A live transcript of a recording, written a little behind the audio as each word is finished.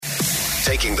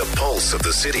Taking the pulse of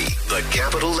the city, the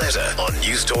capital letter on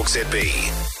News Talk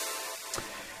ZB.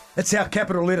 It's our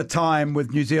capital letter time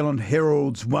with New Zealand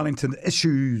Herald's Wellington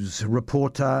Issues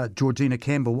reporter Georgina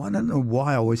Campbell. I don't know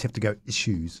why I always have to go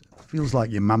issues. It feels like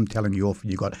your mum telling you off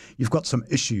and you've got some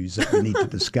issues that we need to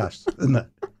discuss, isn't it?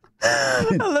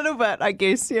 A little bit, I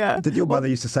guess, yeah. Did your mother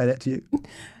used to say that to you?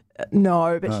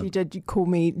 No, but she did call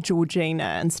me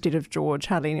Georgina instead of George.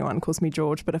 Hardly anyone calls me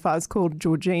George, but if I was called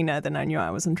Georgina, then I knew I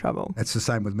was in trouble. That's the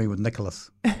same with me with Nicholas.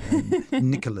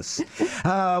 Nicholas.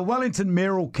 Wellington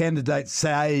mayoral candidate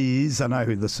says, I know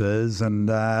who this is, and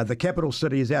the capital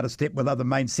city is out of step with other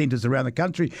main centres around the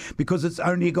country because it's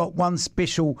only got one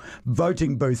special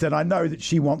voting booth, and I know that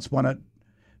she wants one at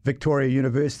Victoria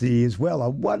University as well. I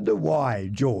wonder why,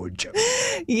 George.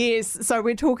 Yes, so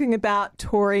we're talking about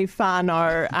Tory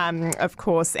whānau, of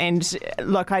course, and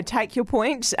look, I take your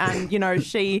point.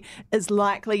 She is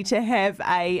likely to have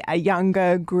a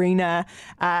younger, greener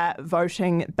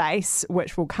voting base,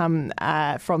 which will come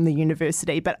from the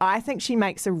university. But I think she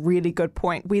makes a really good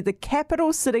point. We're the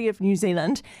capital city of New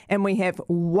Zealand, and we have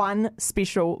one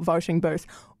special voting booth.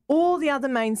 All the other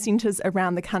main centres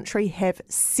around the country have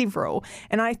several,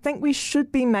 and I think we should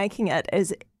be making it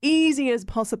as easy as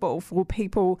possible for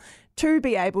people to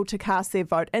be able to cast their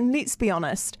vote. And let's be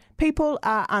honest, people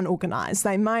are unorganised.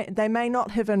 They may not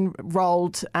have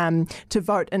enrolled to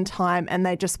vote in time, and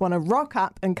they just want to rock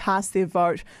up and cast their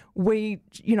vote. We,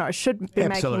 should be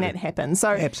making that happen. So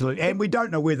absolutely, and we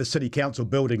don't know where the city council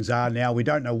buildings are now. We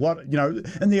don't know what,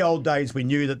 in the old days we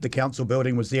knew that the council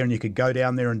building was there and you could go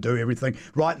down there and do everything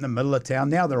right in the middle of town.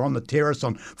 Now they're on the terrace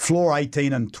on floor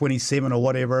 18 and 27 or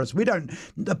whatever it is.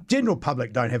 The general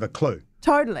public don't have a clue.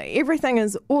 Totally. Everything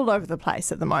is all over the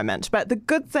place at the moment. But the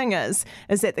good thing is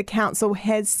that the council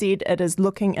has said it is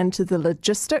looking into the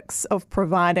logistics of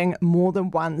providing more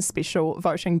than one special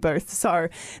voting booth. So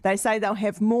they say they'll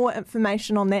have more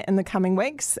information on that in the coming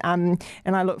weeks. And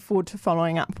I look forward to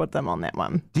following up with them on that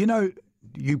one. Do you know,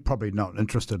 you're probably not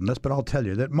interested in this, but I'll tell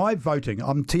you that my voting,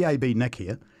 I'm TAB Nick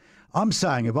here, I'm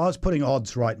saying if I was putting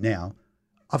odds right now,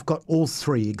 I've got all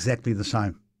three exactly the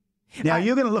same. Now,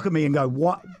 you're going to look at me and go,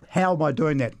 "What? How am I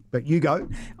doing that?" But you go.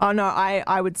 Oh, no,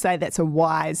 I would say that's a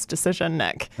wise decision,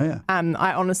 Nick. Yeah.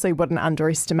 I honestly wouldn't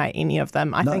underestimate any of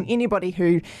them. I think anybody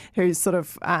who sort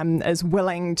of is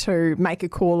willing to make a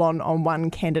call on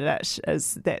one candidate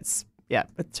it's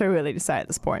too early to say at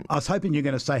this point. I was hoping you're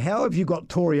going to say, how have you got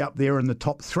Tory up there in the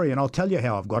top three? And I'll tell you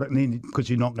how I've got it, and then because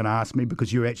you're not going to ask me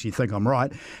because you actually think I'm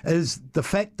right, is the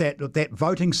fact that that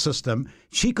voting system,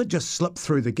 she could just slip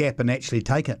through the gap and actually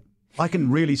take it. I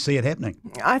can really see it happening.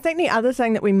 I think the other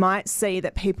thing that we might see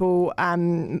that people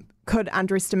could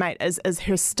underestimate is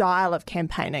her style of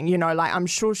campaigning. I'm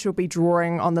sure she'll be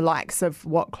drawing on the likes of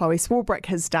what Chloe Swarbrick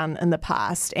has done in the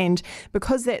past. And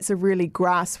because that's a really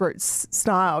grassroots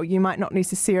style, you might not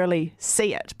necessarily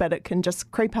see it, but it can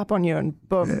just creep up on you and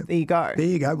boom, there you go. There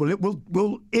you go. Well,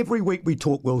 we'll every week we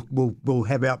talk, we'll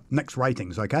have our next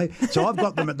ratings, okay? So I've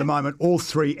got them at the moment, all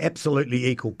three absolutely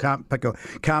equal. Can't pick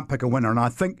a winner. And I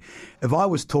think if I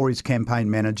was Tory's campaign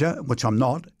manager, which I'm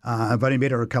not, I've only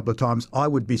met her a couple of times, I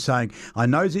would be saying, I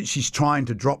know that she's trying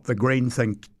to drop the green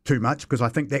thing too much because I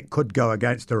think that could go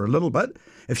against her a little bit.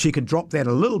 If she could drop that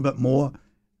a little bit more,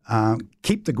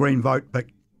 keep the green vote, but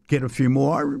get a few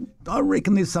more, I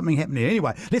reckon there's something happening.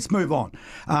 Anyway, let's move on.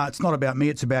 It's not about me,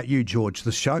 it's about you, George,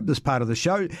 this part of the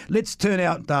show. Let's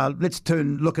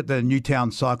look at the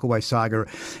Newtown Cycleway saga.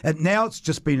 And now it's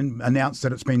just been announced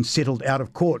that it's been settled out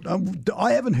of court.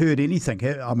 I haven't heard anything.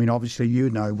 I mean, obviously you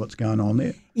know what's going on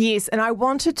there. Yes, and I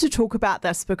wanted to talk about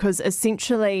this because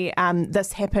essentially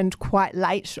this happened quite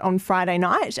late on Friday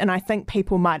night, and I think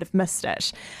people might have missed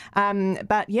it.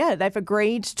 But yeah, they've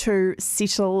agreed to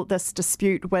settle this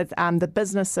dispute with the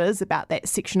businesses about that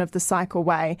section of the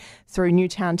cycleway through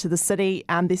Newtown to the city.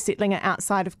 They're settling it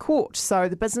outside of court. So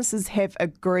the businesses have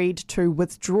agreed to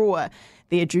withdraw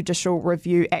their judicial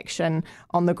review action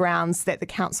on the grounds that the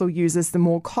council uses the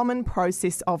more common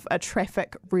process of a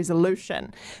traffic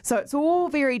resolution. So it's all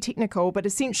very technical, but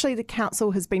essentially the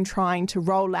council has been trying to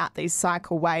roll out these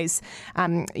cycleways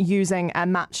using a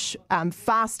much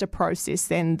faster process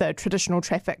than the traditional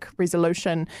traffic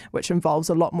resolution, which involves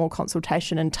a lot more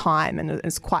consultation and time and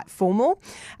is quite formal.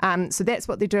 So that's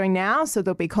what they're doing now. So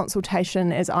there'll be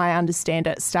consultation, as I understand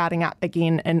it, starting up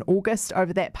again in August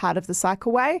over that part of the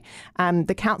cycleway.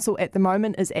 The council at the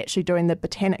moment is actually doing the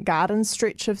Botanic Gardens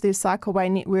stretch of their cycleway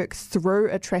network through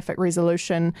a traffic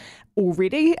resolution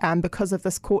already because of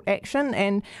this court action,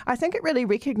 and I think it really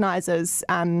recognises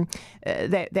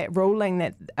that ruling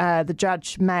that the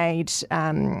judge made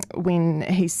when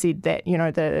he said that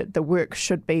the work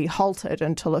should be halted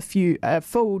until a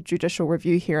full judicial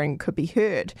review hearing could be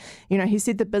heard. He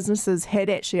said the businesses had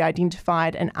actually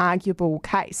identified an arguable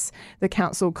case the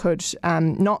council could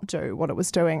not do what it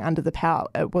was doing under the power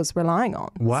it was relying on.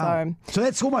 Wow. So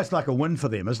that's almost like a win for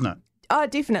them, isn't it? Oh,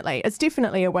 definitely. It's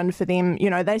definitely a win for them.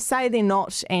 They say they're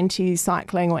not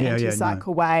anti-cycling or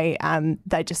anti-cycleway.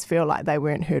 They just feel like they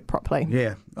weren't heard properly.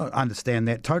 Yeah, I understand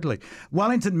that totally.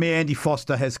 Wellington Mayor Andy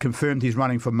Foster has confirmed he's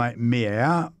running for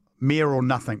mayor or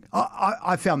nothing.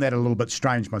 I found that a little bit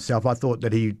strange myself. I thought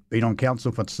that he'd been on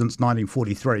council since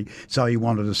 1943, so he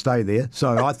wanted to stay there.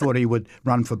 So I thought he would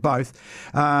run for both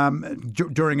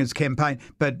during his campaign,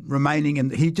 but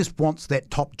he just wants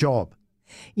that top job.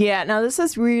 Yeah, now this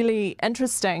is really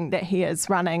interesting that he is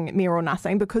running Mayor or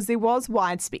Nothing, because there was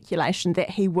wide speculation that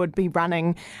he would be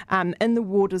running in the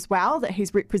ward as well, that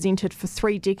he's represented for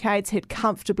 3 decades, he'd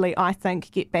comfortably, I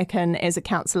think, get back in as a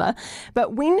councillor.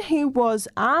 But when he was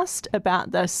asked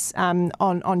about this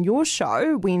on your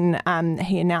show, when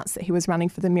he announced that he was running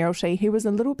for the mayoralty, he was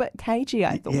a little bit cagey,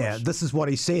 I thought. Yeah, this is what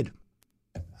he said.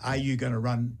 Are you going to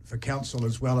run for council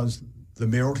as well as the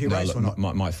mayoralty race or not?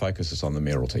 My focus is on the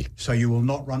mayoralty. So you will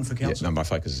not run for council? Yeah, no, my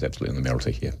focus is absolutely on the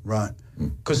mayoralty, yeah. Right.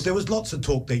 Because there was lots of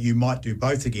talk that you might do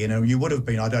both again, and you would have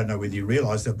been, I don't know whether you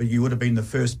realise that, but you would have been the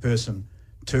first person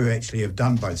to actually have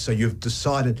done both. So you've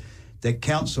decided that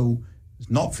council is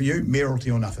not for you,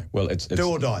 mayoralty or nothing. Well, it's do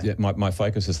or die. Yeah, my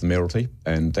focus is the mayoralty,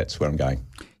 and that's where I'm going.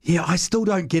 Yeah, I still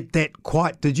don't get that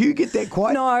quite. Did you get that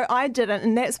quite? No, I didn't.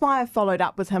 And that's why I followed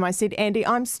up with him. I said, Andy,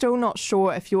 I'm still not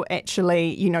sure if you're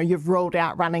actually, you've ruled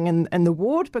out running in the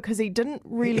ward, because he didn't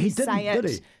really say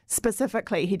it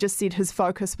specifically. He just said his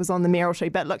focus was on the mayoralty.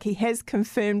 But look, he has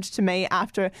confirmed to me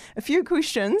after a few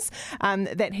questions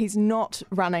that he's not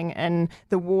running in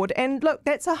the ward. And look,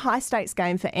 that's a high stakes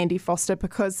game for Andy Foster,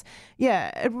 because,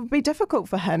 it would be difficult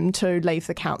for him to leave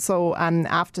the council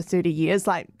after 30 years.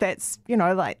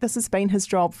 This has been his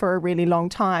job for a really long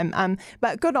time.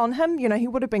 But good on him. He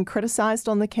would have been criticised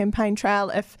on the campaign trail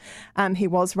if he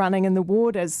was running in the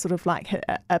ward as sort of like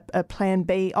a plan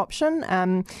B option.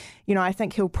 I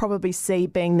think he'll probably see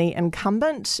being the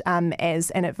incumbent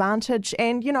as an advantage.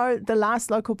 And, the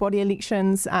last local body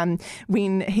elections,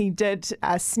 when he did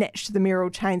snatch the mayoral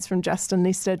chains from Justin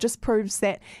Lester, just proves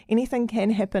that anything can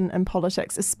happen in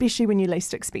politics, especially when you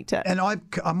least expect it. And I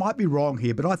might be wrong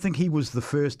here, but I think he was the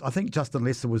first. I think Justin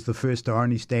Lester was the first to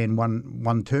only stand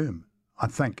one term, I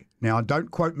think. Now,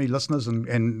 don't quote me, listeners,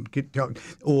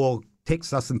 or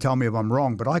text us and tell me if I'm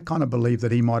wrong, but I kind of believe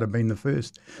that he might have been the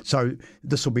first. So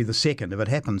this will be the second if it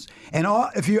happens. And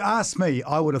if you ask me,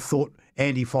 I would have thought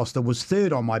Andy Foster was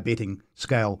third on my betting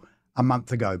scale a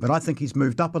month ago, but I think he's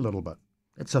moved up a little bit.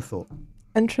 That's a thought.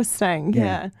 Interesting,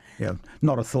 yeah. Yeah,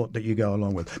 not a thought that you go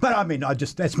along with. But I mean,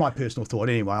 that's my personal thought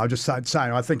anyway. I'm just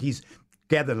saying, I think he's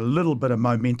gathered a little bit of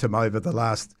momentum over the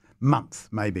last month,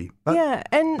 maybe. But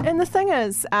and the thing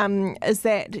is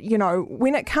that,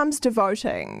 when it comes to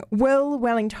voting, will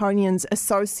Wellingtonians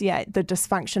associate the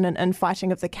dysfunction and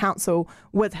infighting of the council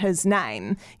with his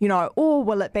name, or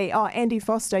will it be, Andy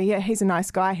Foster, he's a nice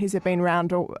guy, he's been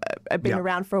around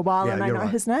around for a while, and I know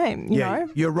his name, you know?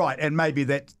 You're right, and maybe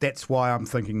that's why I'm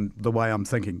thinking the way I'm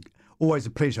thinking. Always a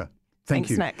pleasure.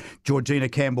 Thanks, you. Nick. Georgina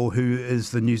Campbell, who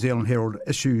is the New Zealand Herald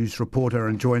Issues reporter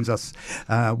and joins us,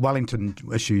 Wellington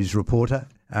Issues reporter,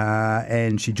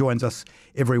 and she joins us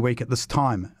every week at this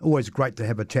time. Always great to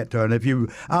have a chat to her. And if you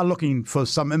are looking for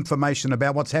some information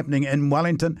about what's happening in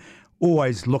Wellington,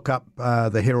 always look up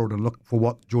the Herald and look for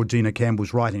what Georgina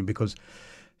Campbell's writing, because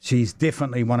she's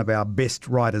definitely one of our best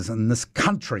writers in this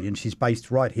country, and she's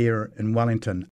based right here in Wellington.